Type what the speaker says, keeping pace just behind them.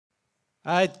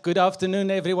Right, good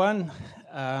afternoon, everyone.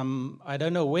 I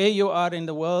don't know where you are in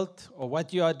the world or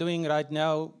what you are doing right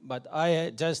now, but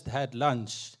I just had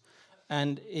lunch,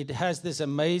 and it has this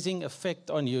amazing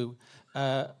effect on you.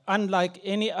 Unlike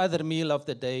any other meal of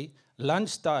the day,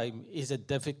 lunchtime is a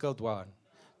difficult one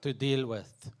to deal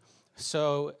with.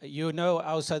 So, you know,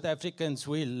 our South Africans,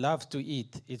 we love to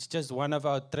eat. It's just one of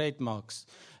our trademarks.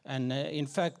 And in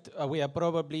fact, we are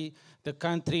probably the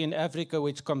country in Africa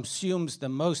which consumes the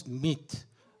most meat,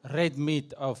 red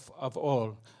meat of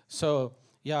all. So,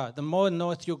 yeah, the more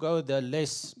north you go, the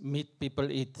less meat people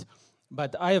eat.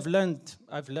 But I've learned.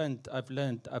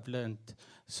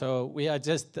 So we are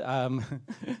just,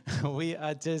 we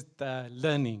are just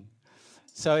learning.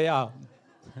 So, yeah.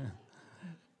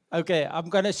 Okay, I'm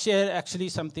going to share actually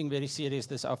something very serious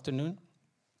this afternoon.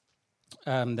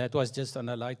 That was just on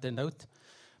a lighter note.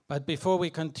 But before we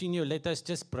continue, let us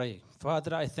just pray.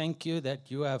 Father, I thank you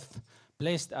that you have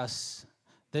blessed us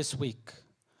this week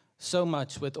so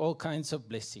much with all kinds of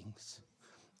blessings.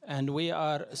 And we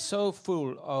are so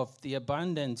full of the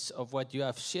abundance of what you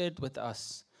have shared with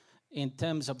us in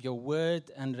terms of your word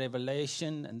and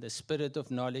revelation and the spirit of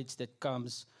knowledge that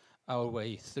comes our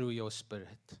way through your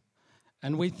spirit.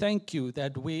 And we thank you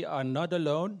that we are not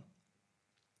alone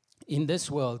in this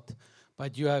world,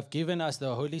 but you have given us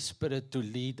the Holy Spirit to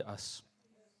lead us,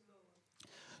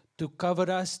 to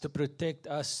cover us, to protect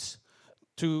us,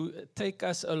 to take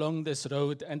us along this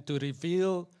road, and to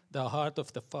reveal the heart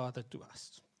of the Father to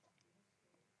us.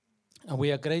 And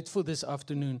we are grateful this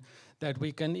afternoon that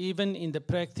we can, even in the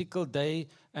practical day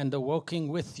and the walking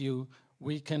with you,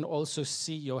 we can also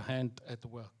see your hand at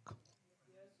work.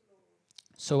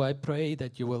 So I pray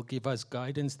that you will give us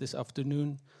guidance this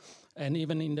afternoon, and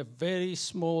even in the very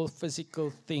small physical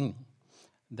thing,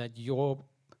 that your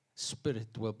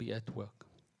spirit will be at work.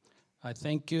 I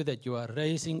thank you that you are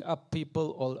raising up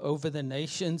people all over the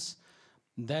nations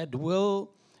that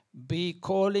will be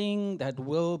calling, that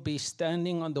will be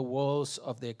standing on the walls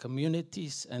of their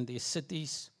communities and their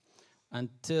cities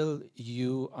until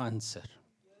you answer.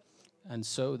 And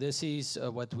so this is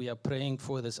what we are praying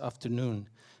for this afternoon,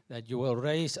 that you will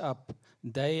raise up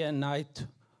day and night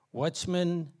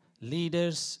watchmen,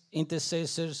 leaders,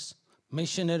 intercessors,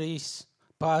 missionaries,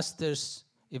 pastors,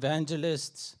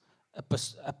 evangelists,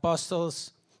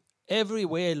 apostles,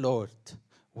 everywhere, Lord,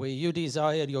 where you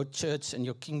desire your church and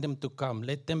your kingdom to come.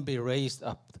 Let them be raised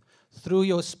up through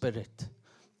your Spirit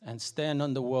and stand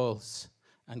on the walls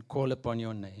and call upon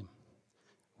your name.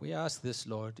 We ask this,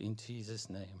 Lord, in Jesus'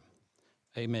 name.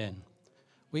 Amen.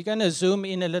 We're going to zoom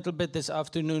in a little bit this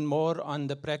afternoon more on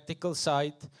the practical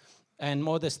side and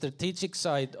more the strategic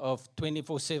side of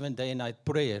 24/7 day and night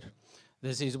prayer.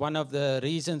 This is one of the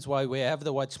reasons why we have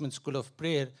the Watchman School of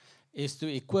Prayer, is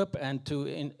to equip and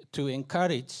to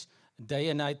encourage day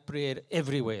and night prayer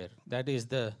everywhere. That is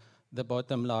the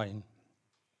bottom line.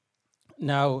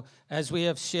 Now, as we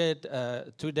have shared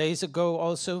 2 days ago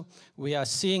also, we are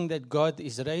seeing that God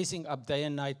is raising up day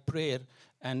and night prayer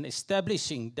and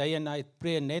establishing day and night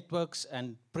prayer networks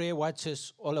and prayer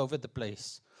watches all over the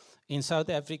place, in South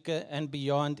Africa and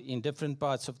beyond, in different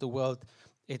parts of the world,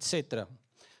 etc.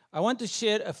 I want to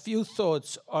share a few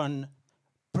thoughts on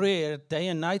prayer, day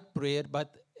and night prayer,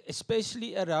 but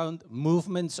especially around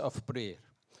movements of prayer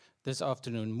this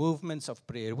afternoon, movements of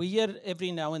prayer. We hear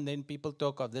every now and then people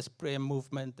talk of this prayer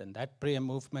movement and that prayer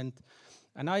movement,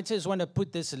 and I just want to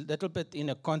put this a little bit in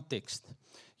a context.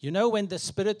 You know, when the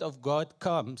Spirit of God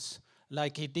comes,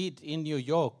 like he did in New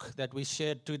York that we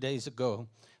shared 2 days ago,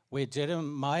 where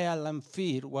Jeremiah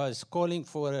Lamphir was calling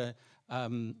for a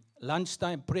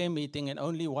lunchtime prayer meeting and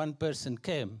only one person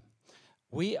came.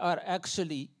 We are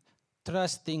actually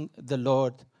trusting the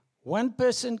Lord. One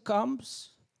person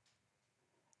comes,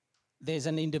 there's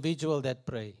an individual that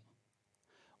prays.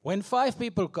 When 5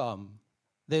 people come,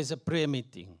 there's a prayer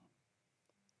meeting.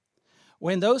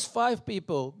 When those 5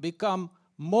 people become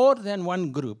more than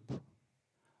one group,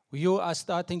 you are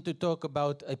starting to talk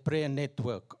about a prayer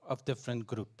network of different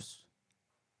groups.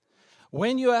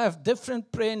 When you have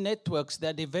different prayer networks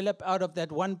that develop out of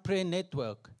that one prayer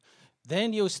network,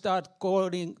 then you start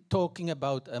talking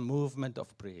about a movement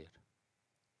of prayer.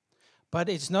 But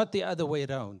it's not the other way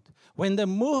around. When the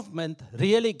movement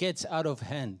really gets out of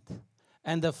hand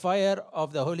and the fire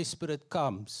of the Holy Spirit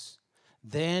comes,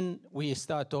 then we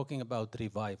start talking about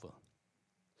revival.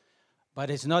 But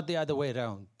it's not the other way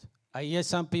around. I hear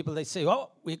some people, they say,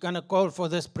 oh, we're going to call for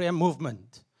this prayer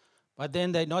movement. But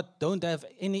then they don't have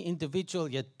any individual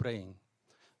yet praying.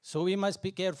 So we must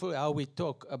be careful how we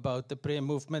talk about the prayer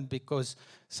movement, because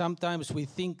sometimes we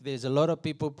think there's a lot of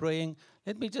people praying.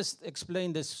 Let me just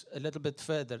explain this a little bit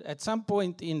further. At some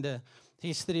point in the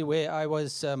history where I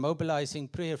was mobilizing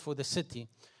prayer for the city,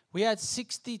 we had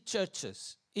 60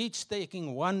 churches, each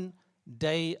taking 1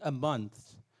 day a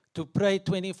month to pray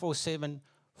 24/7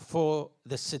 for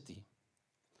the city.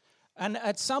 And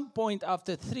at some point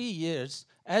after 3 years,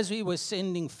 as we were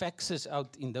sending faxes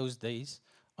out in those days,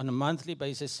 on a monthly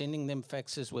basis, sending them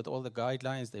faxes with all the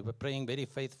guidelines, they were praying very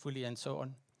faithfully and so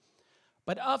on.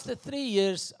 But after 3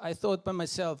 years, I thought by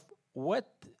myself,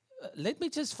 let me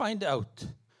just find out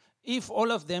if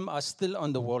all of them are still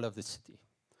on the wall of the city.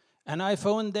 And I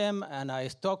phoned them, and I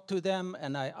talked to them,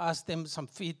 and I asked them some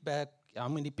feedback, how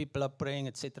many people are praying,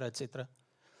 etc., etc.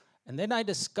 And then I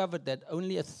discovered that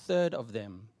only a third of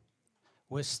them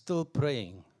were still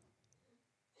praying.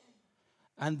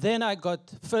 And then I got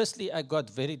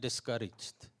very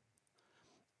discouraged.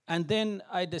 And then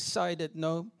I decided,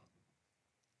 no,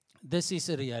 this is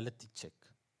a reality check.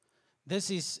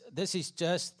 This is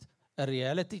just a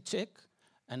reality check.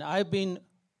 And I've been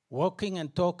walking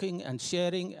and talking and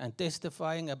sharing and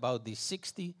testifying about these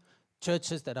 60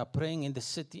 churches that are praying in the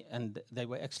city, and they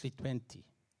were actually 20.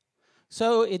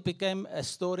 So it became a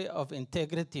story of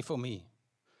integrity for me.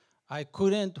 I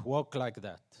couldn't walk like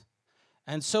that.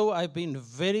 And so I've been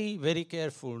very, very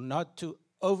careful not to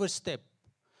overstep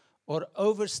or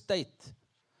overstate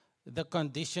the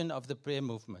condition of the prayer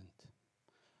movement.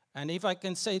 And if I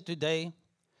can say today,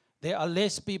 there are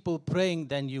less people praying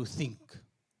than you think.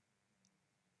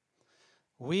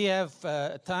 We have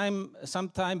some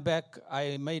time back,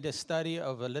 I made a study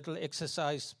of a little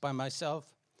exercise by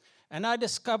myself, and I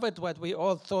discovered what we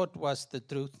all thought was the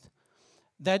truth,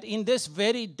 that in this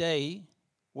very day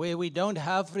where we don't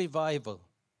have revival,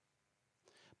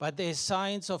 but there's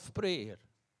signs of prayer,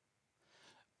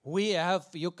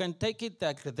 you can take it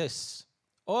like this,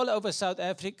 all over South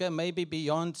Africa, maybe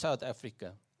beyond South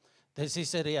Africa, this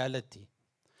is a reality.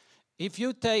 If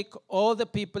you take all the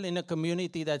people in a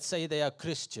community that say they are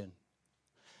Christian,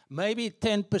 maybe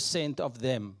 10% of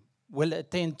them will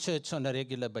attend church on a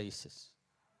regular basis.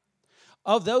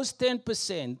 Of those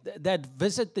 10% that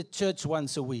visit the church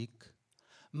once a week,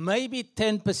 maybe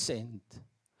 10%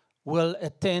 will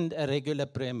attend a regular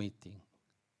prayer meeting.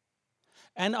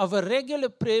 And of a regular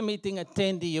prayer meeting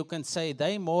attendee, you can say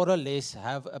they more or less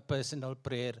have a personal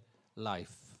prayer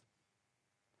life.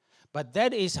 But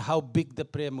that is how big the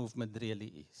prayer movement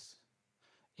really is.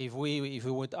 If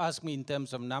you would ask me in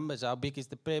terms of numbers, how big is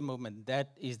the prayer movement,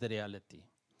 that is the reality.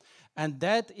 And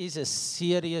that is a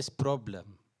serious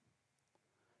problem,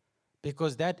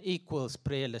 because that equals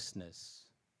prayerlessness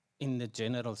in the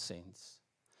general sense.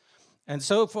 And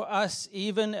so for us,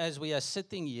 even as we are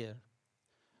sitting here,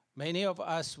 many of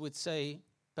us would say,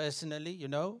 personally,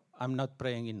 I'm not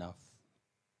praying enough.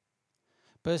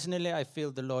 Personally, I feel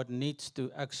the Lord needs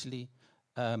to actually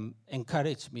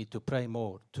encourage me to pray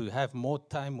more, to have more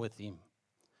time with Him,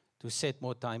 to set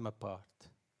more time apart.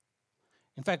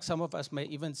 In fact, some of us may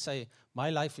even say,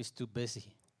 my life is too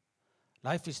busy.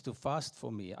 Life is too fast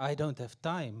for me. I don't have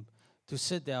time to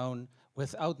sit down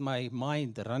without my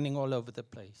mind running all over the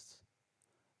place.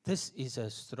 This is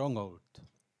a stronghold.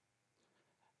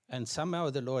 And somehow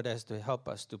the Lord has to help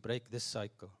us to break this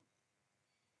cycle.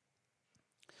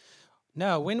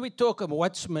 Now, when we talk of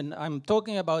watchmen, I'm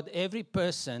talking about every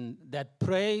person that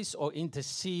prays or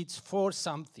intercedes for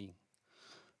something.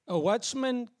 A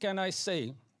watchman, can I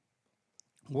say,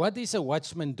 what is a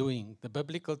watchman doing? The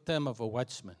biblical term of a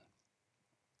watchman.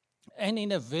 And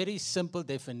in a very simple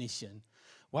definition,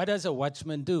 what does a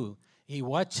watchman do? He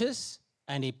watches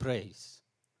and he prays.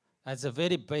 That's a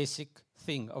very basic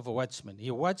thing of a watchman.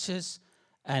 He watches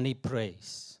and he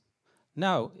prays.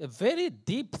 Now, a very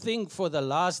deep thing for the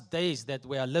last days that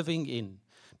we are living in,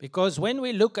 because when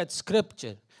we look at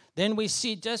Scripture, then we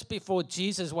see just before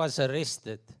Jesus was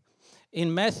arrested,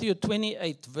 in Matthew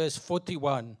 28, verse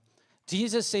 41,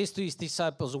 Jesus says to His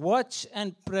disciples, watch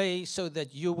and pray so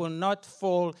that you will not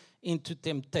fall into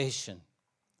temptation.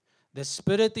 The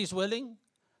spirit is willing,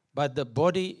 but the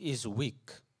body is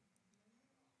weak.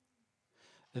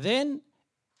 Then,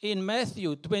 in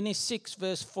Matthew 26,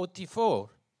 verse 44,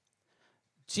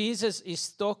 Jesus is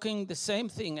talking the same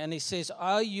thing, and He says,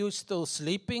 are you still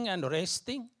sleeping and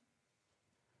resting?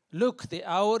 Look, the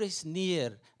hour is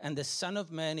near, and the Son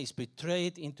of Man is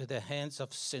betrayed into the hands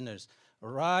of sinners.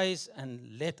 Rise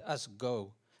and let us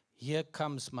go. Here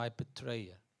comes my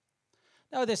betrayer.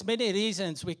 Now, there's many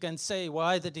reasons we can say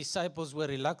why the disciples were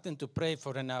reluctant to pray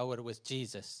for an hour with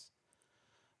Jesus.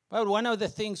 But one of the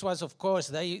things was, of course,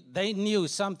 they knew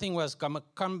something was going to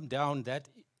come down that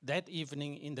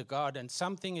evening in the garden.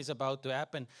 Something is about to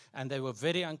happen, and they were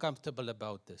very uncomfortable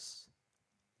about this.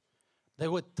 They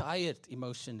were tired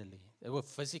emotionally. They were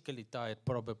physically tired,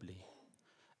 probably.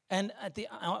 And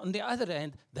on the other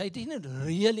hand, they didn't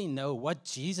really know what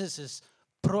Jesus'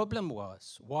 problem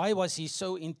was. Why was he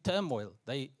so in turmoil?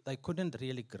 They couldn't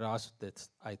really grasp it,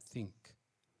 I think.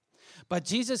 But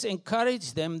Jesus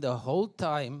encouraged them the whole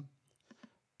time,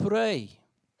 pray.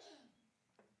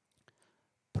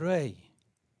 Pray.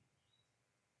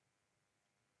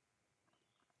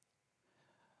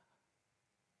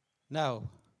 Now,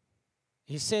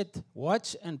 he said,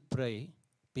 watch and pray,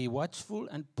 be watchful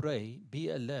and pray, be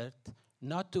alert,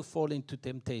 not to fall into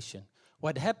temptation.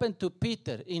 What happened to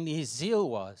Peter in his zeal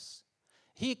was,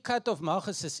 he cut off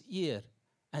Malchus' ear,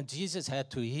 and Jesus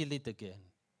had to heal it again,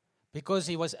 because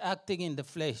he was acting in the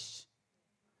flesh.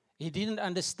 He didn't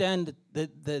understand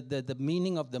the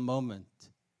meaning of the moment.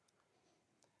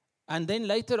 And then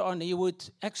later on, he would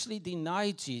actually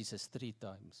deny Jesus 3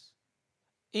 times.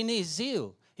 In his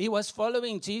zeal, he was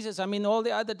following Jesus. I mean, all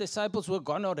the other disciples were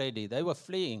gone already. They were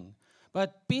fleeing.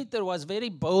 But Peter was very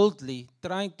boldly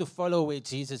trying to follow where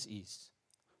Jesus is.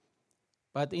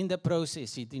 But in the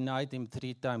process, he denied him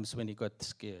 3 times when he got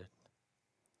scared.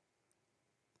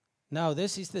 Now,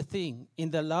 this is the thing.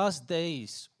 In the last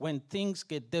days, when things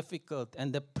get difficult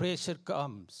and the pressure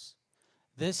comes,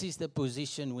 this is the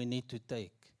position we need to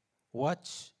take.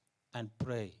 Watch and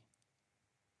pray.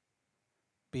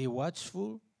 Be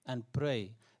watchful and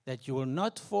pray that you will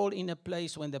not fall in a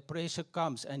place when the pressure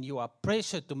comes and you are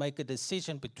pressured to make a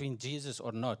decision between Jesus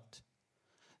or not,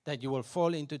 that you will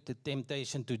fall into the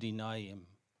temptation to deny him.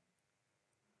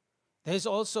 There's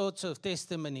all sorts of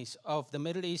testimonies of the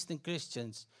Middle Eastern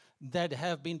Christians that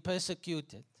have been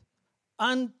persecuted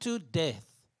unto death,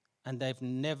 and they've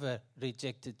never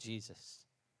rejected Jesus.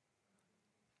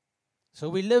 So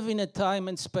we live in a time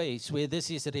and space where this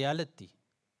is reality.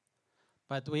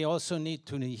 But we also need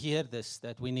to hear this,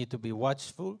 that we need to be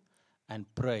watchful and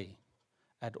pray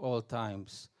at all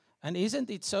times. And isn't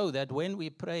it so that when we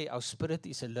pray, our spirit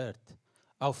is alert,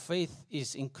 our faith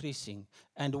is increasing,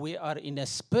 and we are in a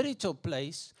spiritual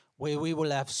place where we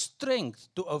will have strength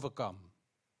to overcome?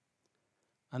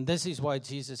 And this is why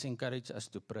Jesus encouraged us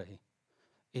to pray.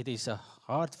 It is a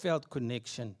heartfelt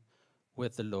connection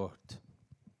with the Lord.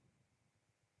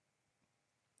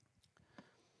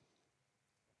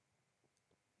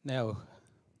 Now,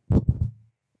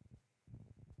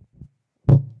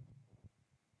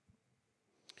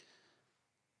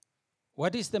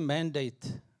 what is the mandate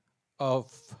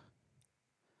of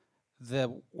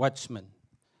the watchman?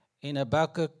 In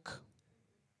Habakkuk,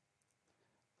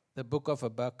 the book of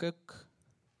Habakkuk,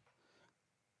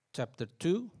 chapter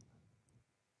 2,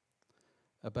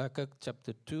 Habakkuk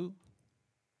chapter 2,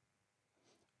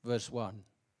 verse 1.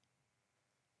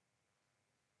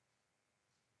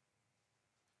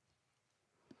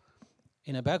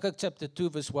 In Habakkuk chapter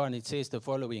 2, verse 1, it says the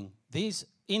following.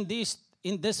 In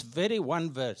this very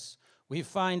one verse, we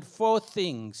find 4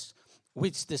 things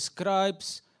which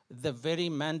describes the very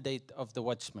mandate of the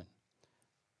watchman.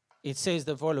 It says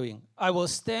the following. I will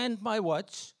stand my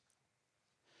watch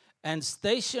and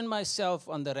station myself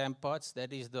on the ramparts,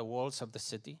 that is the walls of the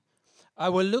city. I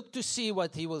will look to see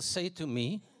what he will say to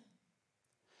me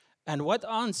and what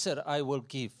answer I will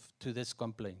give to this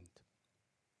complaint.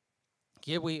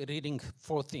 Here we're reading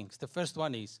 4 things. The first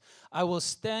one is, I will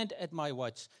stand at my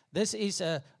watch. This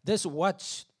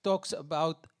watch talks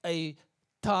about a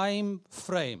time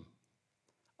frame.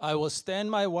 I will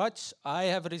stand my watch. I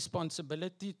have a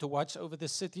responsibility to watch over the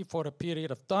city for a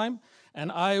period of time,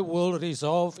 and I will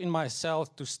resolve in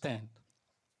myself to stand.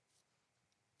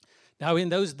 Now in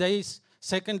those days,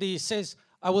 secondly, he says,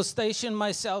 I will station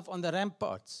myself on the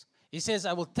ramparts. He says,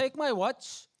 I will take my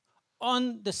watch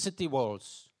on the city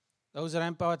walls. Those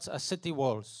ramparts are city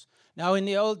walls. Now, in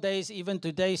the old days, even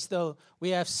today still, we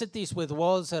have cities with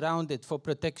walls around it for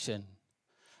protection.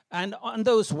 And on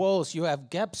those walls, you have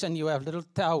gaps and you have little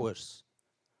towers.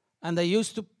 And they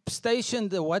used to station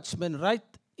the watchman right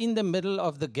in the middle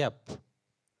of the gap.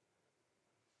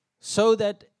 So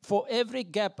that for every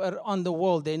gap on the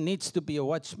wall, there needs to be a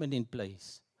watchman in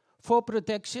place. For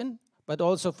protection, but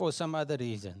also for some other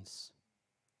reasons.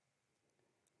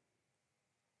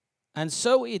 And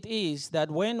so it is that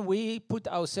when we put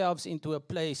ourselves into a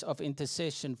place of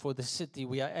intercession for the city,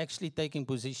 we are actually taking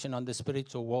position on the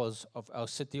spiritual walls of our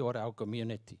city or our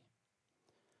community.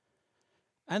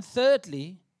 And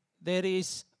thirdly, there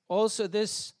is also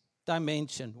this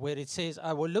dimension where it says,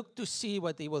 I will look to see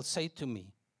what he will say to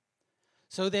me.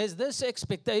 So there's this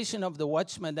expectation of the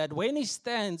watchman that when he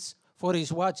stands for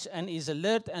his watch and is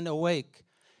alert and awake,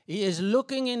 he is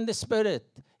looking in the spirit.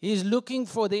 He is looking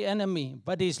for the enemy,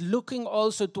 but he's looking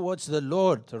also towards the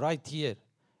Lord right here.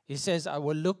 He says, I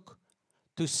will look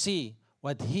to see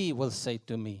what he will say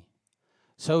to me.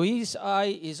 So his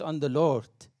eye is on the Lord.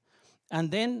 And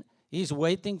then he's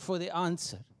waiting for the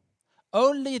answer.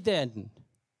 Only then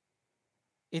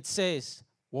it says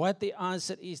what the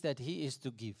answer is that he is to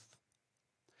give.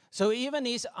 So even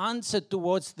his answer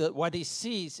towards what he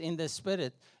sees in the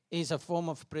Spirit is a form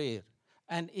of prayer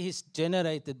and is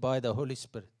generated by the Holy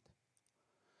Spirit.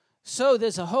 So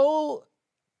there's a whole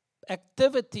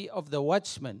activity of the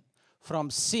watchman,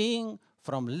 from seeing,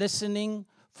 from listening,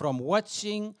 from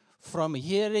watching, from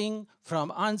hearing,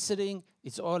 from answering.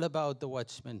 It's all about the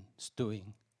watchman's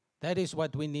doing. That is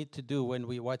what we need to do when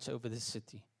we watch over the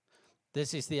city.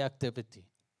 This is the activity.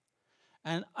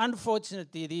 And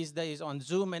unfortunately, these days on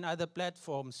Zoom and other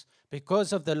platforms,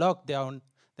 because of the lockdown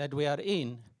that we are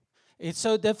in, it's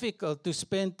so difficult to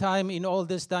spend time in all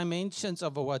these dimensions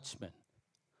of a watchman.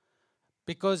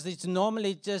 Because it's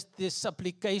normally just this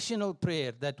supplicational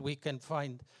prayer that we can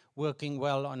find working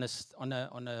well on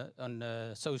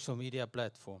a social media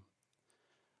platform.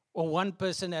 Or one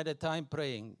person at a time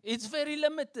praying. It's very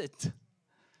limited.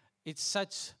 It's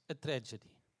such a tragedy.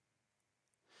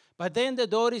 But then the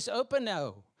door is open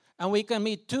now, and we can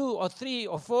meet 2 or 3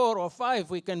 or 4 or 5,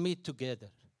 we can meet together.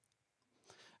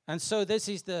 And so this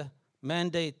is the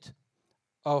mandate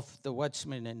of the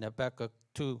watchman in Habakkuk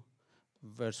 2,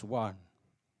 verse 1.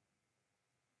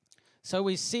 So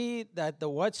we see that the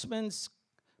watchman's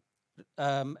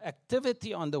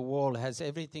activity on the wall has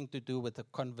everything to do with a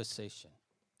conversation.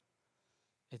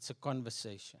 It's a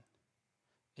conversation.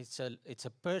 It's a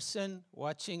person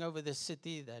watching over the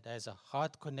city that has a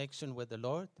heart connection with the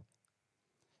Lord.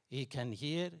 He can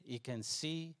hear, he can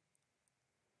see,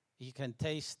 he can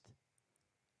taste,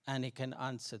 and he can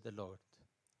answer the Lord.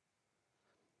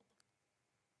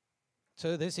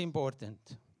 So this is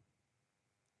important.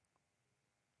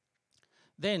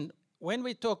 Then, when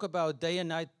we talk about day and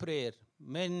night prayer,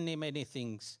 many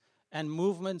things, and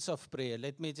movements of prayer,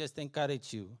 let me just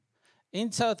encourage you.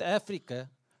 In South Africa,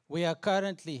 we are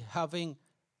currently having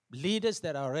leaders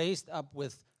that are raised up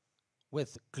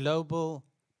with global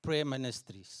prayer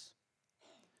ministries.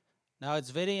 Now,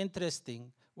 it's very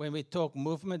interesting when we talk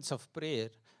movements of prayer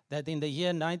that in the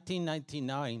year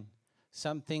 1999,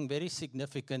 something very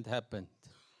significant happened.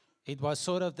 It was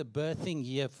sort of the birthing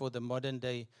year for the modern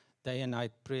day and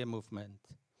night prayer movement.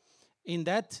 In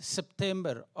that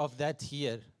September of that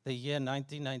year, the year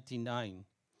 1999,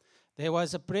 there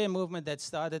was a prayer movement that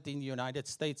started in the United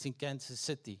States in Kansas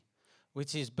City,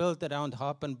 which is built around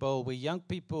Harp and Bowl, where young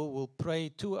people will pray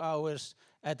 2 hours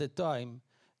at a time,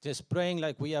 just praying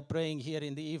like we are praying here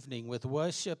in the evening, with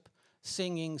worship,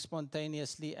 singing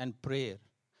spontaneously, and prayer.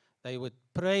 They would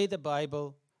pray the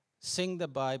Bible, sing the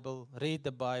Bible, read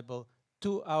the Bible,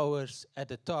 2 hours at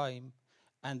a time,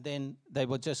 and then they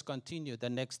will just continue. The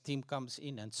next team comes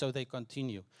in, and so they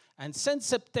continue. And since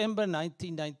September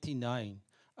 1999,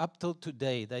 up till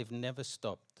today, they've never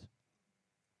stopped.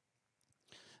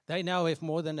 They now have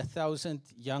more than 1,000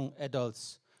 young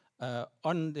adults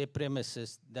on their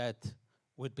premises that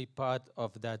would be part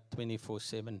of that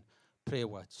 24/7 prayer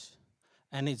watch.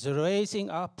 And it's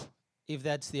raising up, if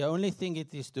that's the only thing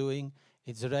it is doing,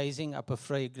 it's raising up a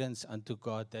fragrance unto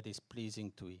God that is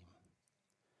pleasing to Him.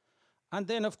 And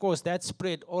then, of course, that's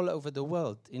spread all over the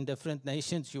world. In different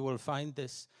nations, you will find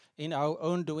this. In our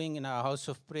own doing, in our house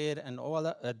of prayer, and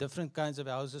all different kinds of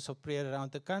houses of prayer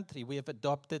around the country, we have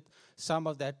adopted some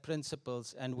of that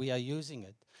principles, and we are using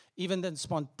it. Even the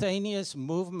spontaneous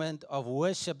movement of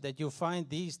worship that you find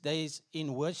these days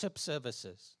in worship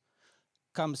services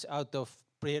comes out of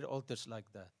prayer altars like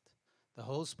that. The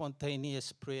whole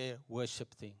spontaneous prayer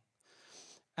worship thing.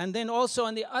 And then also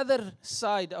on the other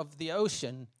side of the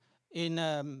ocean,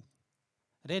 in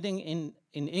Reading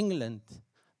in England,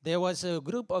 there was a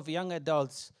group of young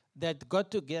adults that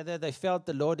got together. They felt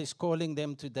the Lord is calling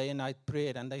them to day and night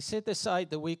prayer. And they set aside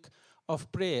the week of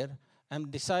prayer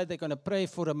and decided they're going to pray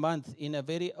for a month in a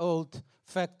very old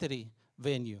factory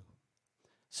venue.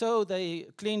 So they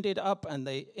cleaned it up and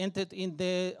they entered in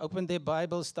there, opened their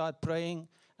Bible, start praying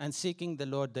and seeking the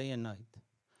Lord day and night.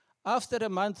 After a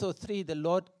month or 3, the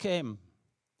Lord came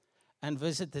and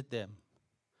visited them.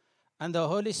 And the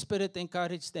Holy Spirit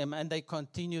encouraged them, and they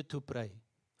continued to pray.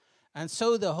 And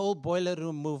so the whole boiler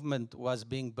room movement was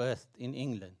being birthed in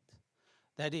England.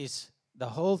 That is, the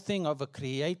whole thing of a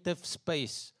creative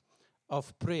space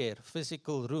of prayer,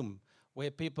 physical room,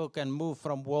 where people can move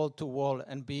from wall to wall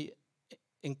and be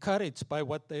encouraged by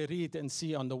what they read and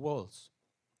see on the walls.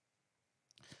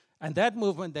 And that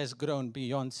movement has grown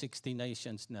beyond 60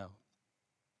 nations now.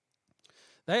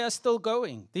 They are still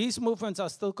going. These movements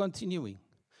are still continuing.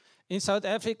 In South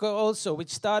Africa also,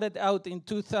 which started out in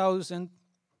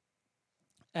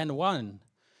 2001,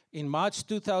 in March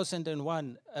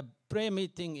 2001, a prayer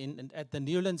meeting at the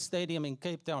Newland Stadium in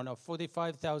Cape Town of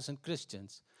 45,000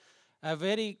 Christians have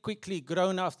very quickly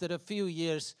grown after a few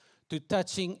years to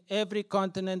touching every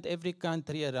continent, every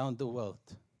country around the world.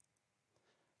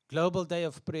 Global Day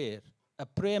of Prayer, a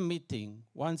prayer meeting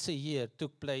once a year,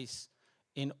 took place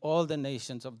in all the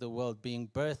nations of the world, being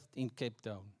birthed in Cape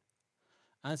Town.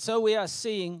 And so we are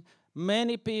seeing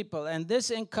many people, and this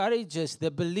encourages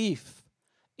the belief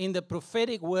in the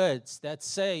prophetic words that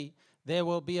say there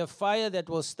will be a fire that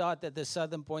will start at the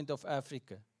southern point of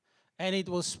Africa, and it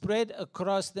will spread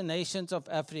across the nations of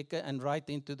Africa and right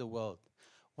into the world.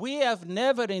 We have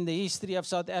never in the history of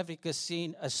South Africa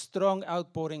seen a strong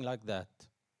outpouring like that.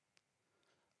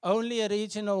 Only a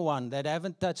regional one that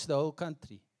haven't touched the whole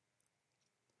country.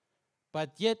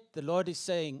 But yet the Lord is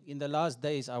saying, in the last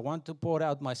days, I want to pour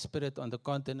out my Spirit on the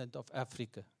continent of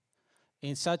Africa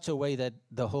in such a way that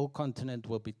the whole continent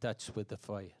will be touched with the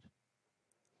fire.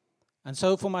 And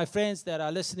so for my friends that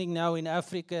are listening now in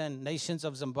Africa and nations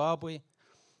of Zimbabwe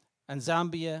and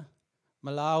Zambia,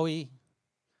 Malawi,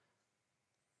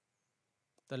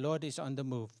 the Lord is on the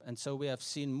move. And so we have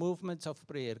seen movements of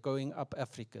prayer going up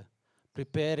Africa,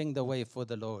 preparing the way for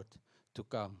the Lord to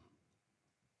come.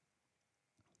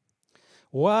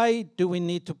 Why do we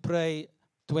need to pray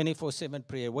 24/7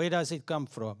 prayer? Where does it come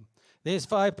from? There's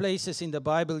 5 places in the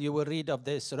Bible you will read of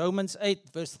this. Romans 8,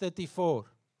 verse 34,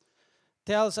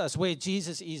 tells us where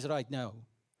Jesus is right now.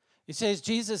 It says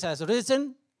Jesus has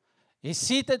risen, he's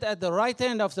seated at the right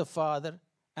hand of the Father,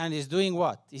 and he's doing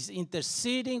what? He's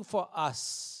interceding for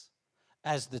us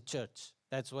as the church.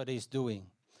 That's what he's doing.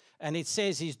 And it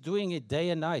says he's doing it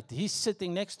day and night. He's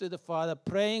sitting next to the Father,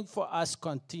 praying for us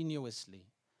continuously.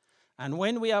 And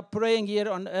when we are praying here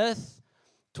on earth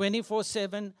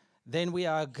 24/7, then we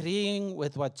are agreeing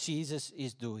with what Jesus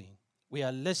is doing. We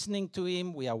are listening to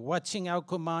him. We are watching our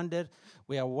commander.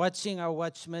 We are watching our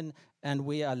watchman. And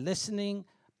we are listening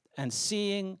and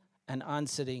seeing and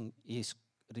answering his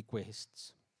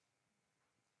requests.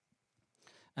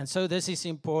 And so this is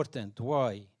important.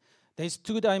 Why? There's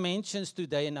 2 dimensions to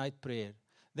day and night prayer.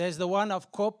 There's the one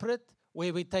of corporate,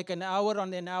 where we take an hour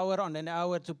on an hour on an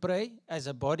hour to pray as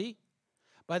a body.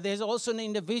 But there's also an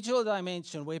individual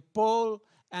dimension where Paul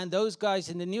and those guys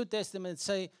in the New Testament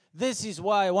say, this is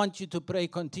why I want you to pray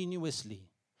continuously.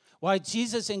 Why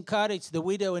Jesus encouraged the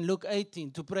widow in Luke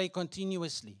 18 to pray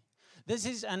continuously. This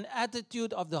is an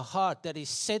attitude of the heart that is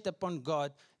set upon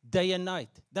God day and night.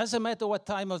 Doesn't matter what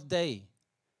time of day.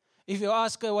 If you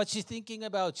ask her what she's thinking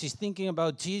about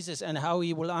Jesus and how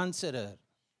he will answer her.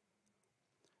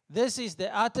 This is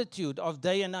the attitude of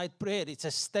day and night prayer. It's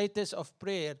a status of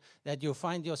prayer that you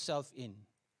find yourself in.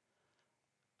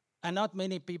 And not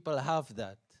many people have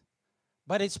that.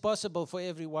 But it's possible for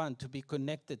everyone to be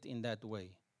connected in that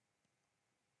way.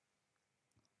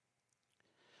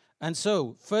 And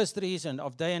so, first reason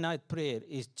of day and night prayer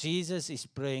is Jesus is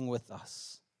praying with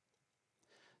us.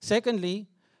 Secondly,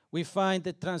 we find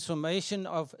the transformation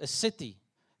of a city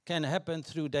can happen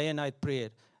through day and night prayer.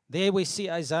 There we see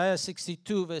Isaiah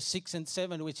 62, verse 6 and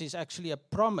 7, which is actually a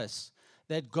promise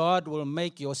that God will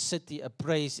make your city a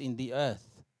praise in the earth.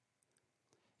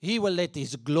 He will let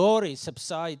his glory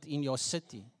subside in your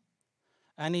city.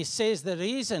 And he says the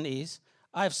reason is,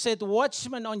 I've set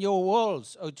watchmen on your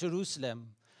walls, O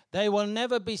Jerusalem. They will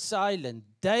never be silent.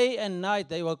 Day and night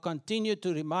they will continue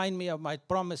to remind me of my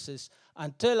promises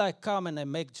until I come and I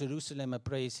make Jerusalem a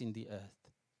praise in the earth.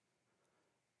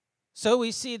 So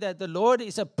we see that the Lord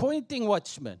is appointing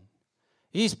watchmen.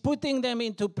 He's putting them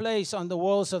into place on the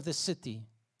walls of the city.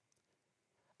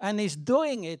 And he's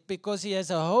doing it because he has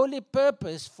a holy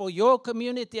purpose for your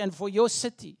community and for your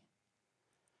city.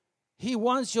 He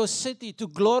wants your city to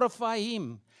glorify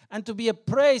him and to be a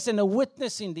praise and a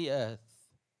witness in the earth.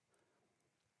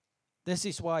 This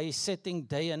is why he's setting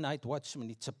day and night watchmen.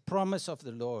 It's a promise of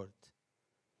the Lord.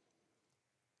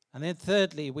 And then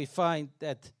thirdly, we find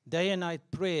that day and night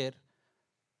prayer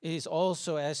is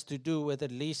also has to do with the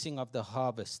releasing of the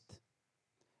harvest.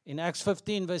 In Acts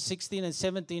 15, verse 16 and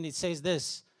 17, it says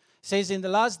this. It says, in the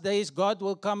last days, God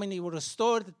will come and he will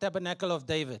restore the tabernacle of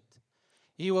David.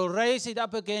 He will raise it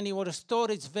up again. He will restore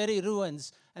its very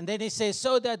ruins. And then he says,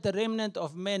 so that the remnant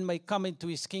of men may come into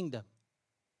his kingdom.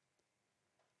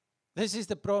 This is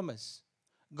the promise.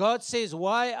 God says,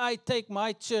 why I take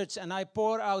my church and I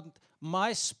pour out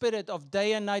my spirit of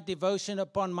day and night devotion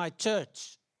upon my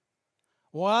church.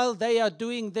 While they are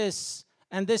doing this,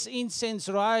 and this incense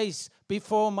rise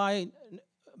before my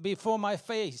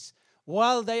face,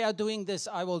 while they are doing this,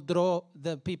 I will draw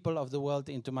the people of the world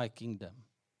into my kingdom.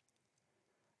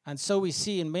 And so we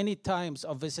see in many times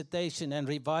of visitation and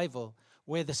revival,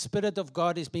 where the Spirit of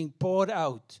God is being poured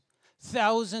out.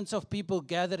 Thousands of people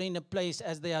gather in a place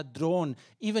as they are drawn,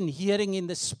 even hearing in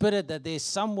the Spirit that there's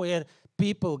somewhere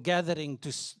people gathering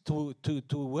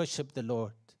to worship the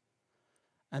Lord.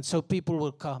 And so people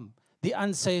will come. The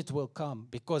unsaved will come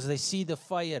because they see the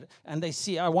fire and they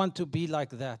see, I want to be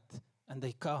like that. And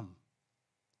they come.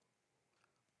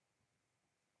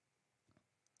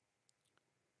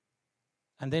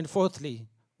 And then fourthly,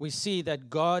 we see that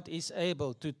God is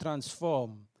able to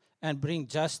transform and bring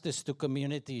justice to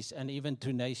communities and even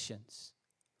to nations.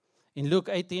 In Luke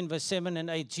 18, verse 7 and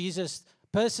 8, Jesus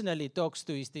personally talks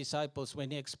to his disciples when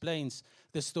he explains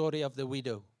the story of the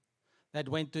widow that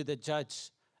went to the judge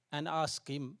and asked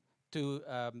him to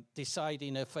decide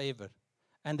in her favor.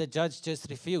 And the judge just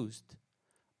refused.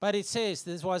 But it says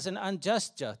this was an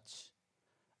unjust judge.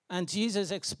 And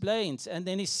Jesus explains, and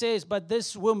then he says, but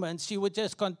this woman, she would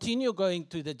just continue going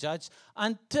to the judge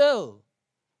until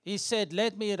he said,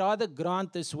 let me rather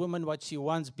grant this woman what she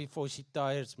wants before she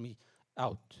tires me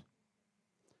out.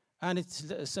 And it's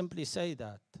simply say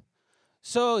that.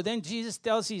 So then Jesus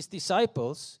tells his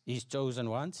disciples, his chosen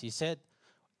ones, he said,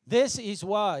 this is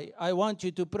why I want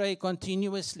you to pray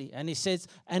continuously. And he says,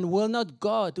 and will not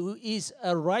God, who is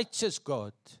a righteous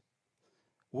God,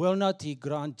 will not he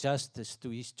grant justice to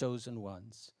his chosen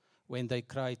ones when they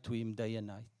cry to him day and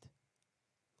night?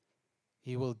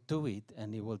 He will do it,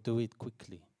 and he will do it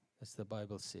quickly, as the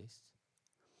Bible says.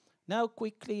 Now,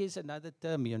 quickly is another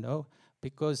term,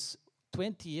 because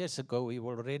 20 years ago we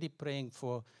were already praying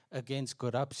against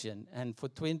corruption, and for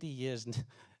 20 years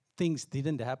things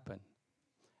didn't happen.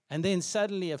 And then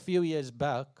suddenly, a few years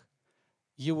back,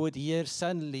 you would hear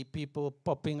suddenly people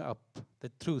popping up.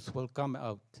 The truth will come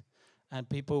out. And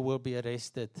people will be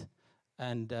arrested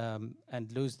and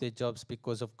lose their jobs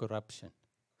because of corruption.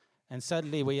 And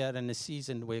suddenly we are in a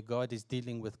season where God is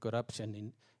dealing with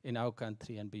corruption in our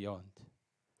country and beyond.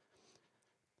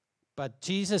 But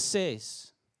Jesus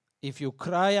says, if you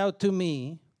cry out to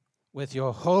me with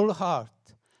your whole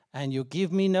heart and you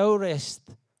give me no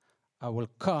rest, I will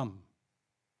come.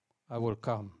 I will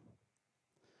come.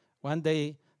 One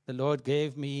day the Lord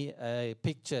gave me a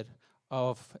picture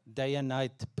of day and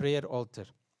night prayer altar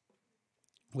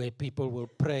where people will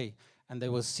pray and they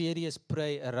will serious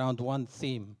pray around one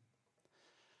theme.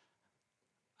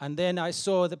 And then I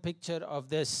saw the picture of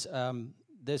this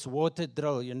water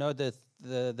drill,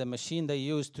 the machine they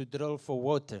use to drill for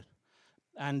water.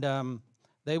 And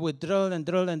they would drill and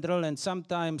drill and drill, and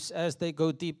sometimes as they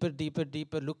go deeper, deeper,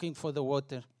 deeper looking for the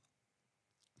water,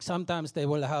 sometimes they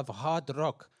will have hard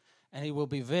rock. And it will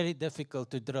be very difficult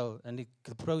to drill. And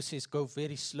the process goes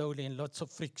very slowly and lots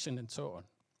of friction and so on.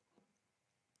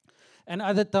 And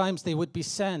other times there would be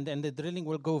sand and the drilling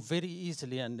will go very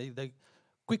easily and they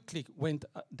quickly went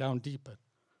down deeper.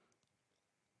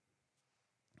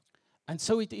 And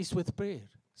so it is with prayer.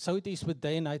 So it is with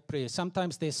day and night prayer.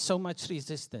 Sometimes there's so much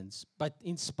resistance. But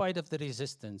in spite of the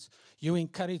resistance, you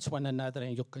encourage one another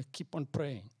and you keep on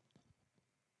praying.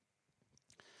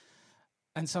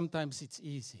 And sometimes it's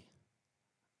easy.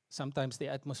 Sometimes the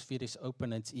atmosphere is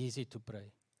open and it's easy to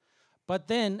pray. But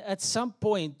then at some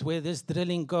point where this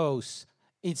drilling goes,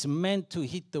 it's meant to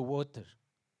hit the water.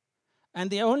 And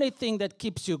the only thing that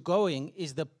keeps you going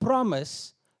is the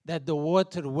promise that the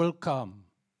water will come.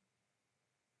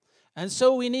 And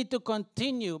so we need to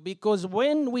continue, because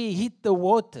when we hit the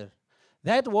water,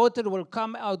 that water will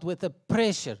come out with a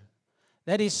pressure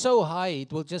that is so high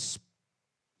it will just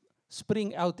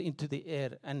spring out into the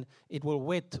air and it will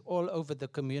wet all over the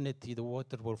community. The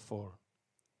water will fall.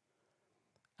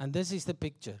 And this is the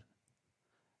picture.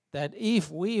 That if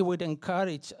we would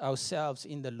encourage ourselves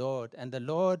in the Lord, and the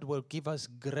Lord will give us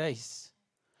grace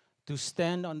to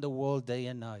stand on the wall day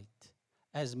and night,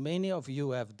 as many of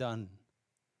you have done,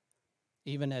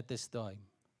 even at this time.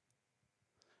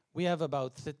 We have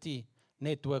about 30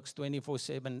 networks,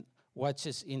 24/7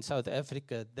 watches in South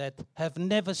Africa that have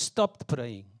never stopped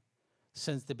praying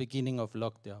since the beginning of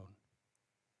lockdown.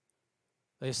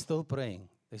 They're still praying.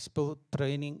 They're still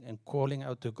praying and calling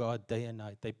out to God day and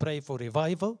night. They pray for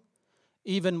revival,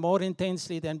 even more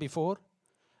intensely than before.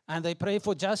 And they pray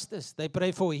for justice. They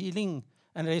pray for healing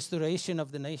and restoration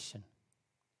of the nation.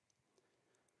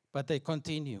 But they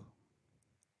continue.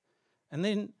 And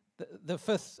then the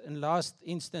fifth and last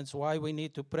instance why we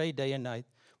need to pray day and night,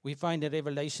 we find in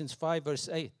Revelations 5, verse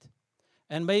 8.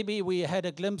 And maybe we had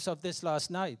a glimpse of this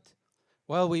last night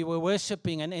while we were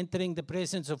worshiping and entering the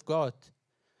presence of God.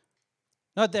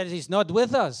 Not that He's not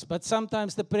with us, but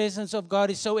sometimes the presence of God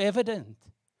is so evident.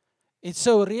 It's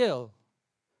so real.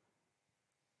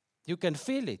 You can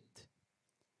feel it.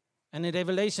 And in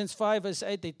Revelations 5 verse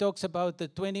 8, it talks about the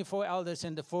 24 elders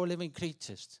and the 4 living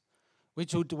creatures,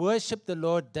 which would worship the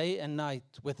Lord day and night,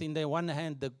 with in their one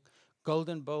hand the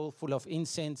golden bowl full of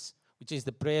incense, which is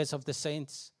the prayers of the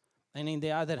saints, and in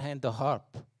the other hand the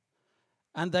harp.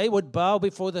 And they would bow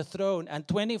before the throne, and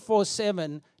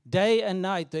 24/7, day and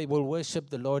night, they will worship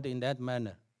the Lord in that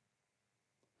manner.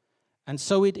 And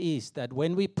so it is that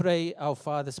when we pray our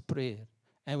Father's prayer,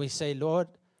 and we say, Lord,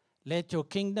 let your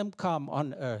kingdom come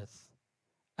on earth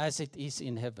as it is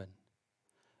in heaven.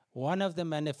 One of the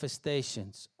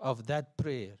manifestations of that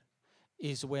prayer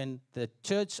is when the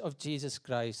Church of Jesus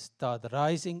Christ starts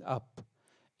rising up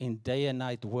in day and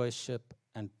night worship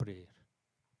and prayer.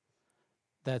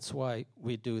 That's why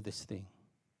we do this thing.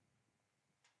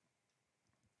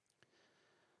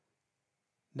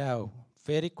 Now,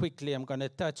 very quickly, I'm going to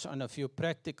touch on a few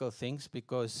practical things,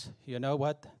 because you know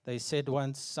what? They said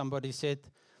once, somebody said,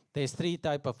 there's 3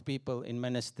 types of people in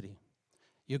ministry.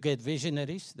 You get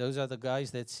visionaries. Those are the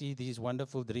guys that see these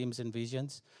wonderful dreams and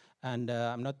visions. And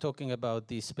I'm not talking about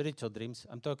these spiritual dreams.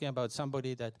 I'm talking about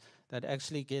somebody that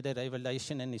actually get a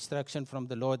revelation and instruction from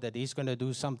the Lord that he's going to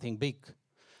do something big.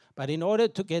 But in order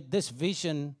to get this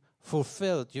vision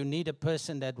fulfilled, you need a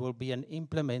person that will be an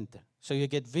implementer. So you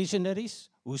get visionaries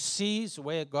who sees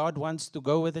where God wants to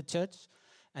go with the church.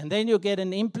 And then you get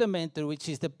an implementer, which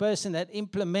is the person that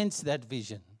implements that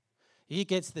vision. He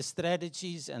gets the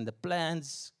strategies and the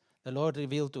plans the Lord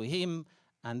revealed to him,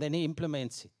 and then he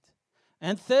implements it.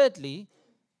 And thirdly,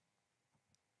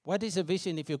 what is a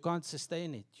vision if you can't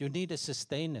sustain it? You need a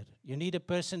sustainer. You need a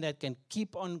person that can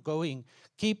keep on going,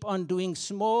 keep on doing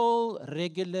small,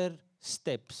 regular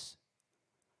steps,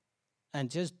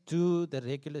 and just do the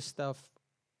regular stuff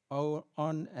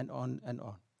on and on and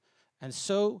on. And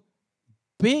so,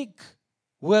 big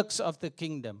works of the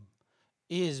kingdom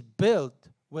is built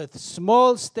with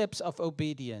small steps of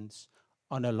obedience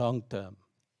on a long term.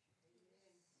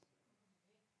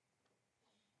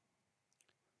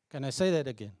 Can I say that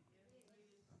again?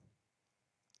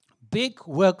 Big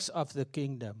works of the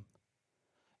kingdom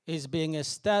is being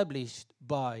established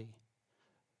by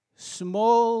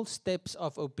small steps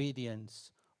of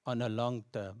obedience on a long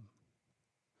term.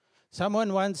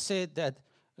 Someone once said that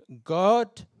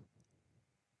God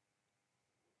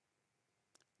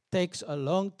takes a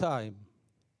long time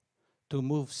to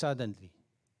move suddenly.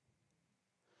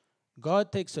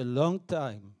 God takes a long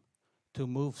time to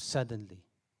move suddenly.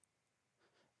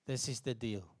 This is the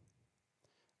deal.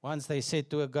 Once they said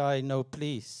to a guy, no,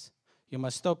 please, you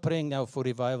must stop praying now for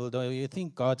revival. Do you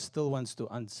think God still wants to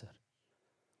answer?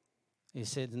 He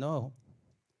said, no.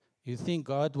 You think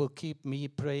God will keep me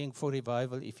praying for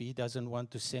revival if he doesn't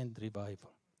want to send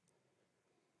revival?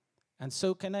 And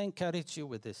so can I encourage you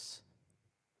with this?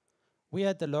 We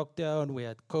had the lockdown, we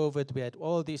had COVID, we had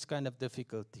all these kind of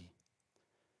difficulty.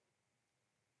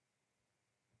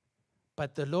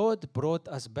 But the Lord brought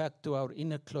us back to our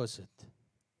inner closet.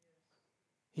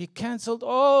 He canceled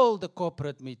all the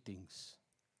corporate meetings.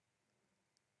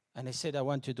 And he said, I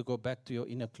want you to go back to your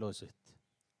inner closet.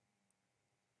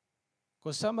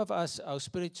 Because some of us, our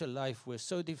spiritual life was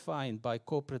so defined by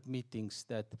corporate meetings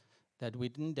that we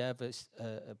didn't have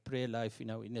a prayer life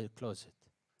in our inner closet.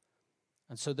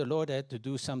 And so the Lord had to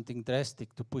do something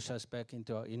drastic to push us back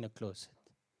into our inner closet.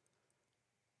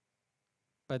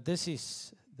 But this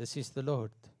is the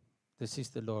Lord. This is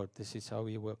the Lord. This is how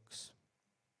he works.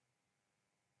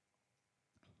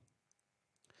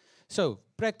 So,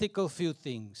 practical few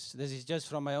things. This is just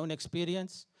from my own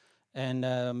experience. And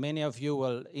many of you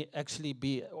will actually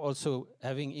be also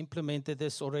having implemented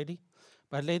this already.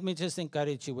 But let me just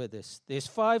encourage you with this. There's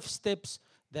 5 steps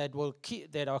that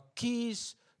are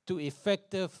keys to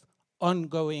effective,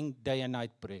 ongoing day and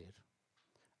night prayer.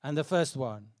 And the first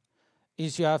one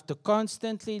is you have to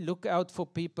constantly look out for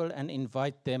people and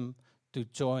invite them to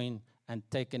join and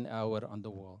take an hour on the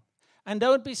wall. And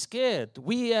don't be scared.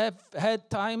 We have had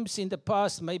times in the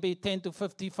past, maybe 10 to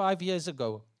 55 years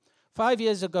ago, 5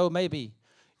 years ago maybe,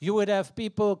 you would have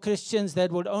people, Christians,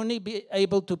 that would only be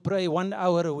able to pray 1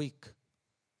 hour a week.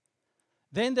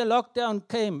 Then the lockdown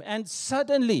came, and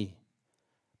suddenly,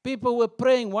 people were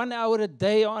praying 1 hour a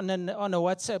day on a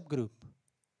WhatsApp group.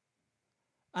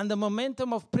 And the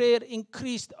momentum of prayer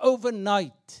increased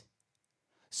overnight.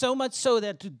 So much so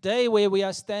that today, where we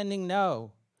are standing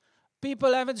now,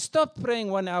 people haven't stopped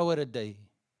praying 1 hour a day.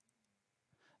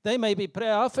 They maybe pray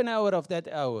half an hour of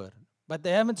that hour, but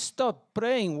they haven't stopped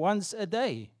praying once a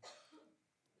day.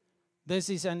 This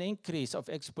is an increase of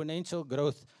exponential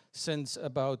growth since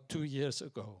about 2 years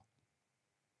ago.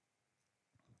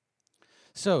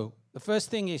 So, the first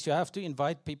thing is you have to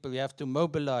invite people, you have to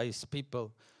mobilize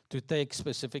people to take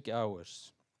specific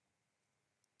hours.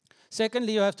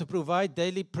 Secondly, you have to provide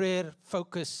daily prayer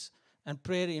focus and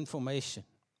prayer information.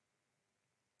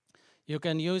 You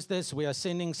can use this. We are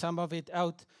sending some of it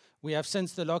out. We have,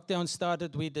 since the lockdown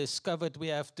started, we discovered we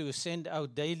have to send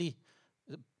out daily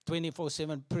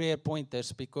 24/7 prayer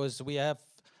pointers, because we have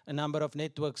a number of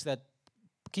networks that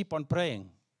keep on praying.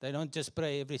 They don't just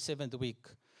pray every 7th week.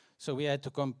 So we had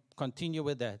to continue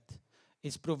with that.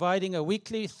 It's providing a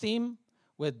weekly theme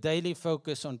with daily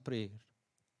focus on prayer.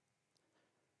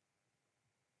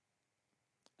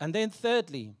 And then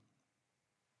thirdly,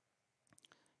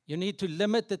 you need to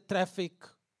limit the traffic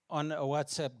on a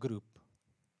WhatsApp group.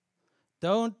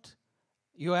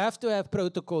 You have to have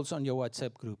protocols on your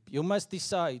WhatsApp group. You must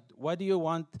decide, what do you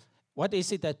want, what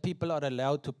is it that people are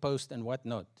allowed to post and what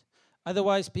not.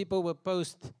 Otherwise, people will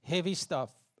post heavy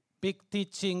stuff, big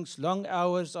teachings, long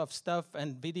hours of stuff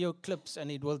and video clips,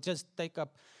 and it will just take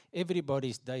up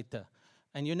everybody's data.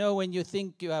 And you know, when you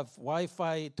think you have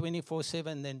Wi-Fi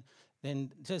 24/7,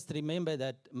 then just remember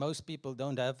that most people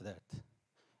don't have that.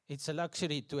 It's a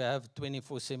luxury to have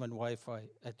 24/7 Wi-Fi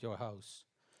at your house.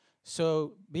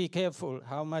 So be careful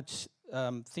how much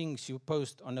things you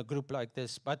post on a group like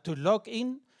this. But to log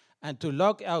in and to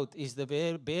log out is the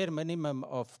bare minimum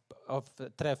of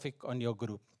traffic on your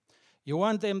group. You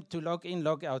want them to log in,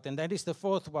 log out. And that is the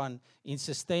fourth one in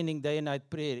sustaining day and night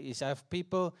prayer, is have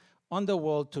people on the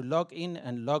wall to log in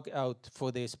and log out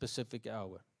for their specific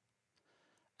hour.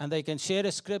 And they can share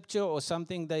a scripture or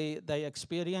something they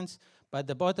experience, but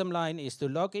the bottom line is to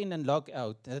log in and log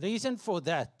out. The reason for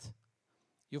that,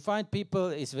 you find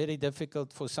it's very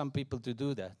difficult for some people to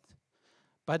do that.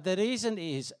 But the reason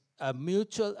is a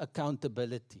mutual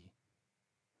accountability.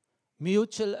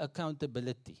 Mutual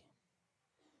accountability.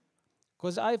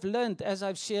 Because I've learned, as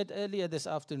I've shared earlier this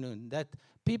afternoon, that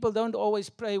people don't always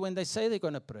pray when they say they're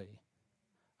going to pray.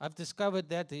 I've discovered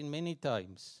that in many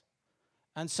times.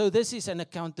 And so this is an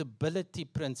accountability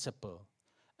principle.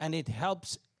 And it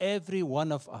helps every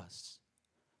one of us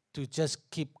to just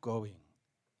keep going.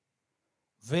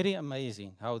 Very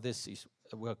amazing how this is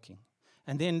working.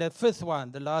 And then the fifth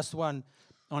one, the last one,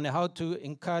 on how to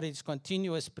encourage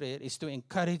continuous prayer is to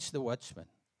encourage the watchman.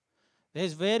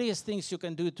 There's various things you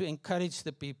can do to encourage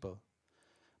the people.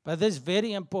 But this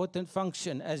very important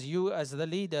function as you, as the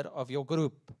leader of your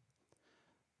group,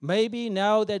 maybe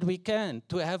now that we can,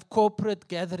 to have corporate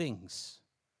gatherings.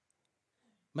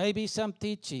 Maybe some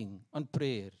teaching on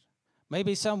prayer.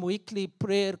 Maybe some weekly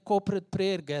prayer, corporate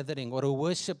prayer gathering or a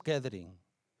worship gathering.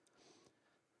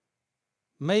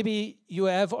 Maybe you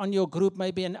have on your group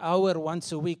maybe an hour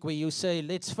once a week where you say,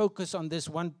 let's focus on this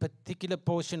one particular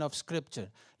portion of Scripture.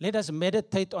 Let us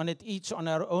meditate on it each on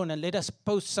our own, and let us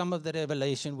post some of the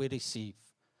revelation we receive.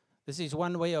 This is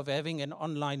one way of having an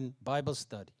online Bible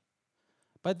study.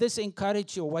 But this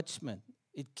encourages your watchmen.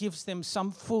 It gives them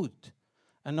some food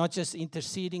and not just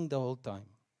interceding the whole time.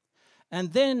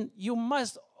 And then you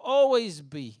must always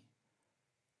be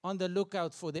on the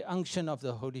lookout for the unction of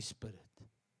the Holy Spirit.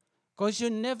 Because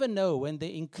you never know when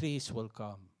the increase will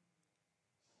come.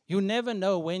 You never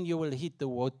know when you will hit the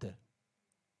water.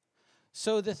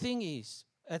 So the thing is,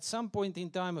 at some point in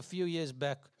time, a few years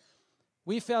back,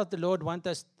 we felt the Lord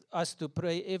wanted us to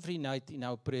pray every night in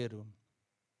our prayer room.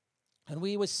 And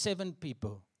we were 7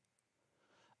 people.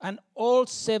 And all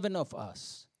 7 of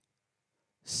us,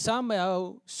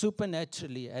 somehow,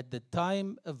 supernaturally, had the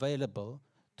time available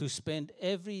to spend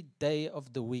every day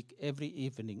of the week, every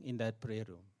evening in that prayer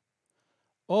room.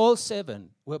 All 7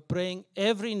 were praying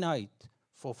every night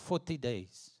for 40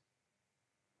 days.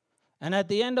 And at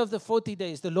the end of the 40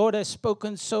 days, the Lord has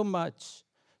spoken so much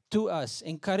to us,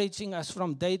 encouraging us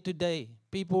from day to day.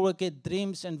 People will get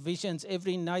dreams and visions.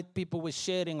 Every night people were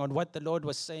sharing on what the Lord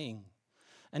was saying.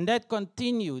 And that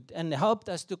continued and helped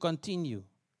us to continue.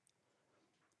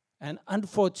 And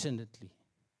unfortunately,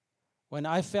 when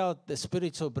I felt the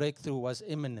spiritual breakthrough was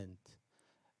imminent,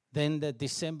 then the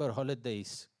December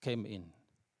holidays came in.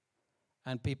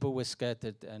 And people were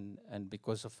scattered and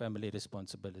because of family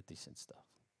responsibilities and stuff.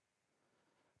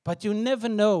 But you never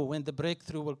know when the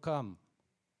breakthrough will come.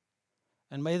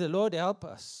 And may the Lord help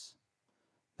us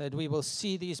that we will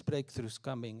see these breakthroughs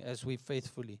coming as we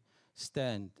faithfully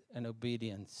stand in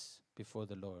obedience before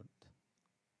the Lord.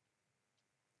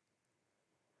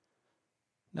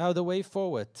 Now the way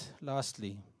forward,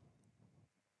 lastly.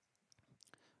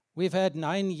 We've had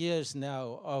 9 years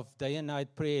now of day and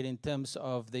night prayer in terms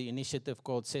of the initiative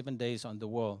called 7 Days on the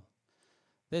Wall.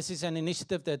 This is an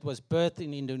initiative that was birthed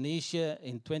in Indonesia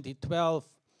in 2012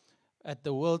 at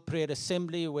the World Prayer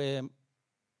Assembly, where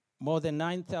more than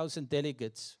 9,000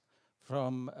 delegates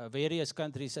from various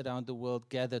countries around the world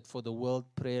gathered for the World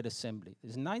Prayer Assembly.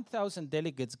 There's 9,000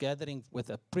 delegates gathering with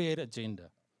a prayer agenda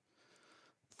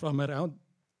from around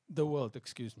the world,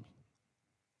 excuse me.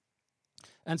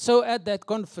 And so at that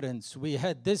conference, we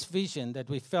had this vision that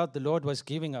we felt the Lord was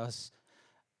giving us,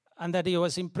 and that He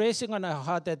was impressing on our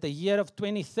heart that the year of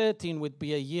 2013 would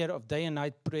be a year of day and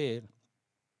night prayer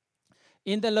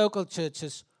in the local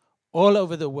churches all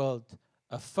over the world,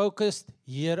 a focused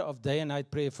year of day and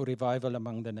night prayer for revival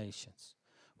among the nations.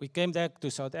 We came back to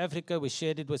South Africa, we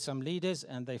shared it with some leaders,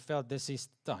 and they felt this is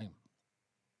time.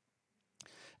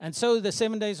 And so the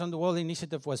 7 Days on the Wall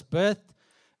initiative was birthed,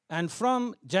 and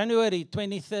from January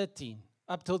 2013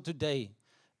 up till today,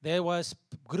 there was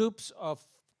groups of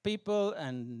people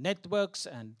and networks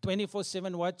and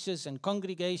 24/7 watches and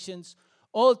congregations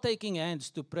all taking hands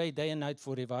to pray day and night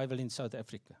for revival in South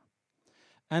Africa.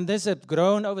 And this has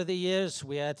grown over the years.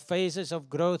 We had phases of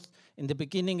growth. In the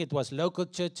beginning, it was local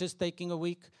churches taking a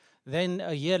week. Then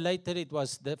a year later, it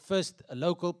was the first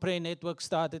local prayer network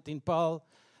started in Paarl.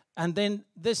 And then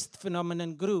this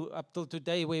phenomenon grew up till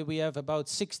today, where we have about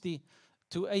 60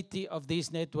 to 80 of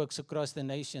these networks across the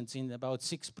nations in about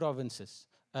 6 provinces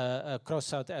across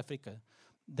South Africa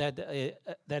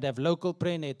that have local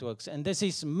prayer networks. And this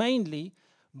is mainly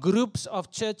groups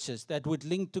of churches that would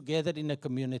link together in a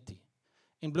community.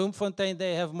 In Bloemfontein,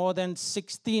 they have more than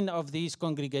 16 of these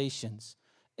congregations.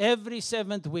 Every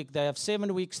 7th week, they have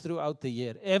 7 weeks throughout the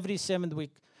year. Every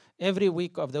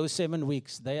week of those 7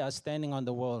 weeks, they are standing on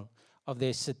the wall of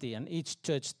their city, and each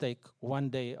church take 1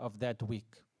 day of that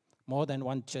week, more than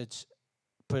 1 church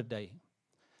per day.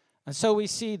 And so we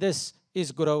see this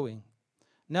is growing.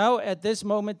 Now, at this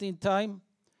moment in time,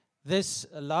 this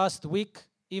last week,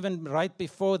 even right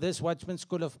before this Watchman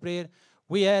School of Prayer,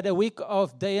 we had a week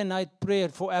of day and night prayer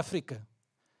for Africa.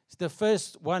 It's the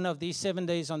first one of these 7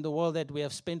 days on the wall that we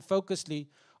have spent focusedly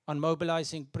on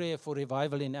mobilizing prayer for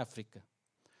revival in Africa.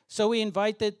 So we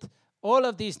invited all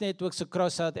of these networks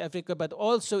across South Africa, but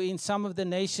also in some of the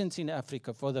nations in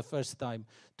Africa for the first time,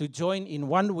 to join in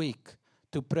 1 week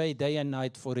to pray day and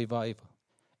night for revival.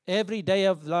 Every day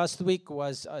of last week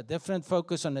was a different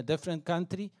focus on a different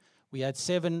country. We had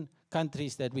 7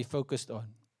 countries that we focused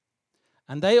on.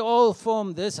 And they all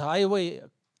form this highway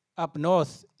up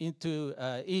north into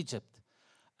Egypt.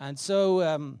 And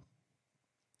so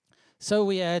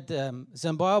we had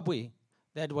Zimbabwe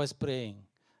that was praying.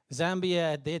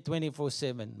 Zambia had their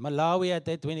 24/7. Malawi had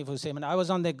their 24/7. I was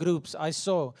on their groups. I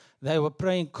saw they were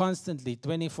praying constantly,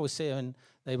 24/7.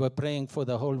 They were praying for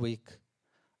the whole week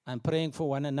and praying for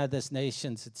one another's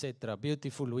nations, etc.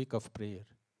 Beautiful week of prayer.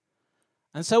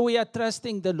 And so we are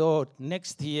trusting the Lord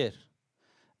next year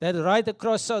that right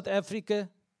across South Africa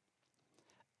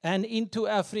and into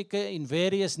Africa in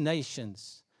various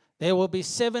nations, there will be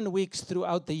 7 weeks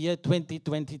throughout the year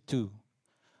 2022,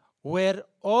 where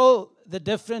all the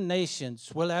different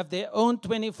nations will have their own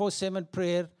 24/7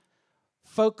 prayer,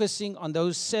 focusing on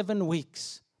those 7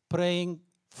 weeks, praying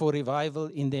for revival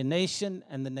in their nation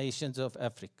and the nations of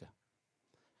Africa.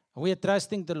 We are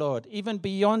trusting the Lord, even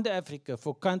beyond Africa,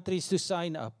 for countries to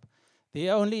sign up. The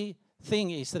only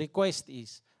request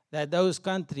is that those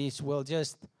countries will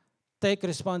just take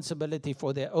responsibility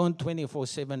for their own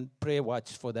 24/7 prayer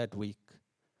watch for that week,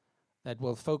 that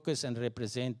will focus and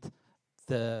represent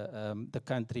the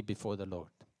country before the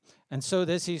Lord. And so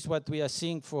this is what we are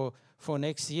seeing for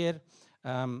next year.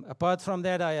 Apart from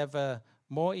that, I have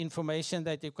more information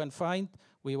that you can find.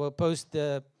 We will post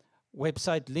the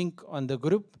website link on the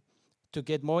group to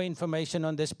get more information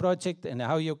on this project and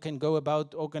how you can go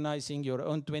about organizing your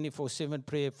own 24/7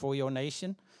 prayer for your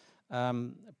nation.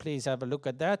 Please have a look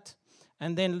at that.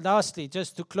 And then lastly,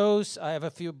 just to close, I have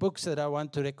a few books that I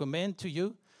want to recommend to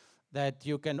you that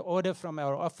you can order from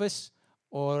our office,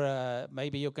 or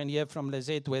maybe you can hear from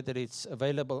Lizette whether it's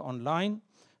available online.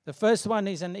 The first one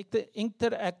is an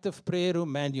interactive prayer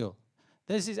room manual.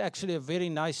 This is actually a very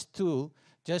nice tool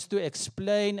just to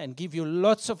explain and give you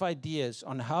lots of ideas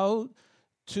on how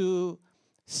to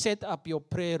set up your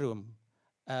prayer room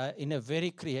in a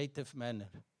very creative manner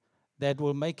that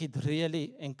will make it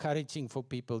really encouraging for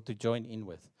people to join in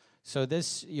with. So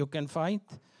this you can find.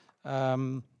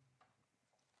 And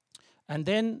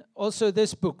then also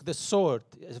this book, The Sword,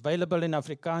 is available in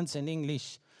Afrikaans and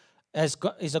English,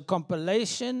 is a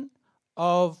compilation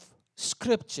of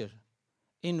scripture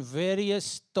in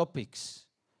various topics.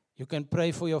 You can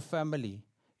pray for your family.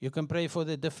 You can pray for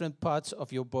the different parts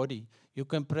of your body. You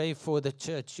can pray for the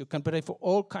church. You can pray for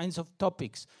all kinds of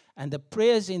topics. And the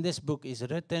prayers in this book is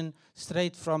written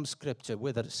straight from Scripture,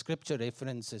 with the Scripture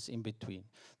references in between.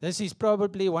 This is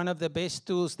probably one of the best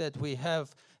tools that we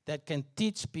have that can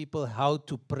teach people how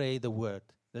to pray the word.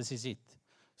 This is it.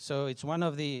 So it's one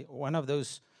of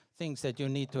those things that you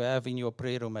need to have in your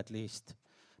prayer room at least.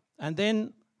 And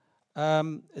then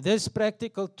this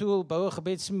practical tool, Bouwe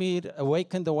Gebedsmuur,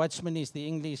 Awaken the Watchman is the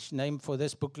English name for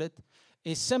this booklet,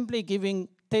 is simply giving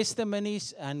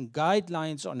testimonies and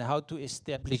guidelines on how to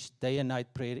establish day and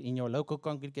night prayer in your local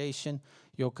congregation,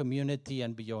 your community,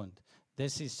 and beyond.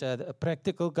 This is a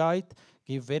practical guide,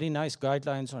 give very nice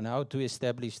guidelines on how to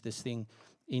establish this thing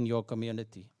in your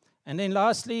community. And then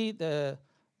lastly, the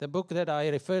book that I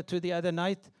referred to the other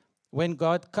night, When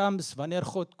God Comes, Wanneer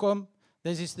God Kom.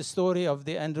 This is the story of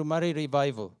the Andrew Murray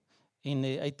revival in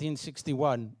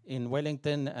 1861 in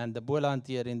Wellington and the Boland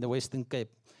here in the Western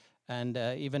Cape. And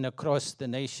even across the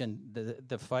nation,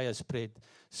 the fire spread.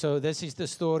 So this is the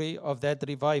story of that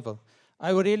revival.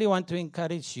 I would really want to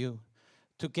encourage you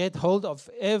to get hold of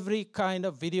every kind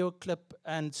of video clip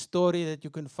and story that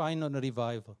you can find on a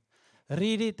revival.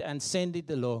 Read it and send it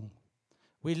along.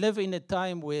 We live in a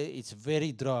time where it's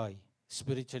very dry,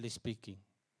 spiritually speaking.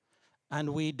 And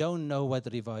we don't know what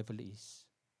revival is.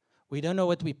 We don't know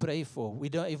what we pray for.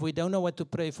 If we don't know what to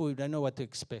pray for, we don't know what to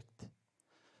expect.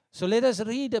 So let us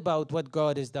read about what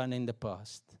God has done in the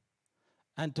past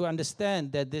and to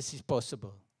understand that this is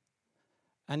possible.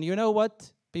 And you know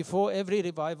what? Before every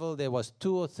revival, there was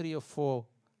 2 or 3 or 4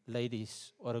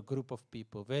 ladies or a group of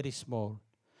people, very small.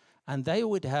 And they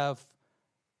would have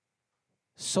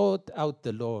sought out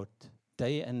the Lord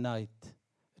day and night,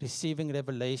 receiving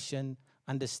revelation,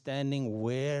 understanding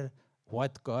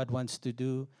what God wants to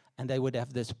do. And they would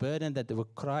have this burden that they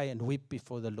would cry and weep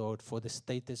before the Lord for the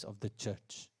status of the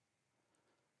church.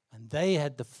 And they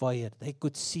had the fire. They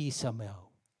could see somehow.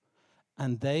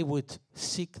 And they would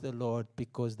seek the Lord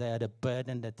because they had a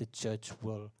burden that the church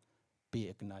will be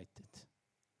ignited.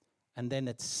 And then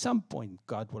at some point,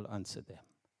 God will answer them.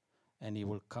 And He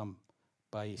will come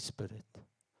by His Spirit.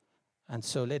 And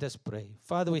so let us pray.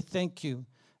 Father, we thank You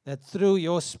that through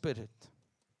Your Spirit,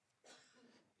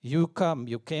 You come.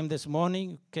 You came this morning.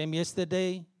 You came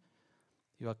yesterday.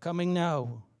 You are coming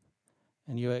now.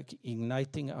 And You are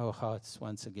igniting our hearts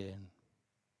once again.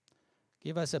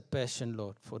 Give us a passion,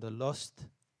 Lord, for the lost.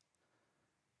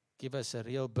 Give us a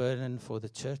real burden for the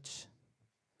church.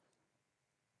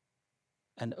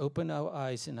 And open our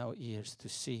eyes and our ears to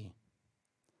see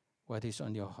what is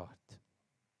on Your heart.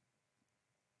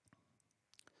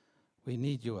 We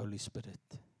need You, Holy Spirit.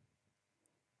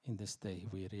 In this day,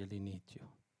 we really need You.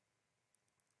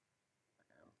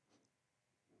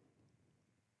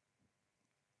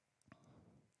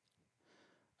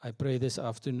 I pray this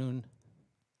afternoon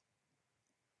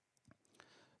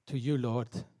to You, Lord,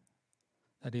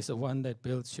 that is the one that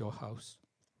builds Your house.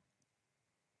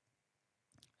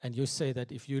 And You say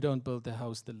that if You don't build the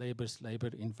house, the laborers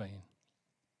labor in vain.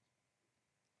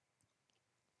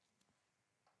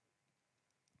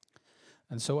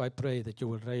 And so I pray that You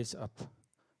will raise up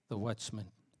the watchmen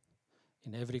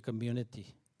in every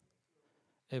community,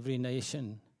 every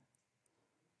nation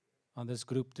on this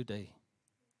group today.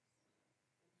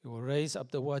 You will raise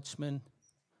up the watchmen,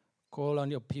 call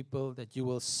on Your people, that You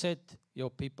will set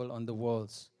Your people on the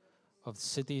walls of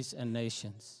cities and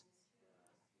nations,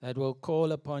 that will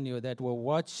call upon You, that will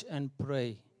watch and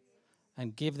pray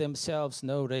and give themselves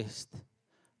no rest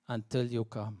until You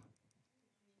come.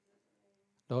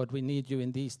 Lord, we need You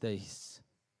in these days.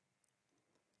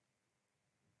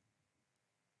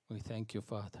 We thank You,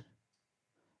 Father.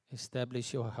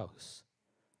 Establish Your house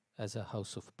as a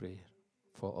house of prayer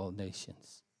for all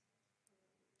nations.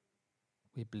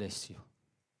 We bless You.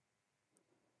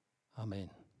 Amen.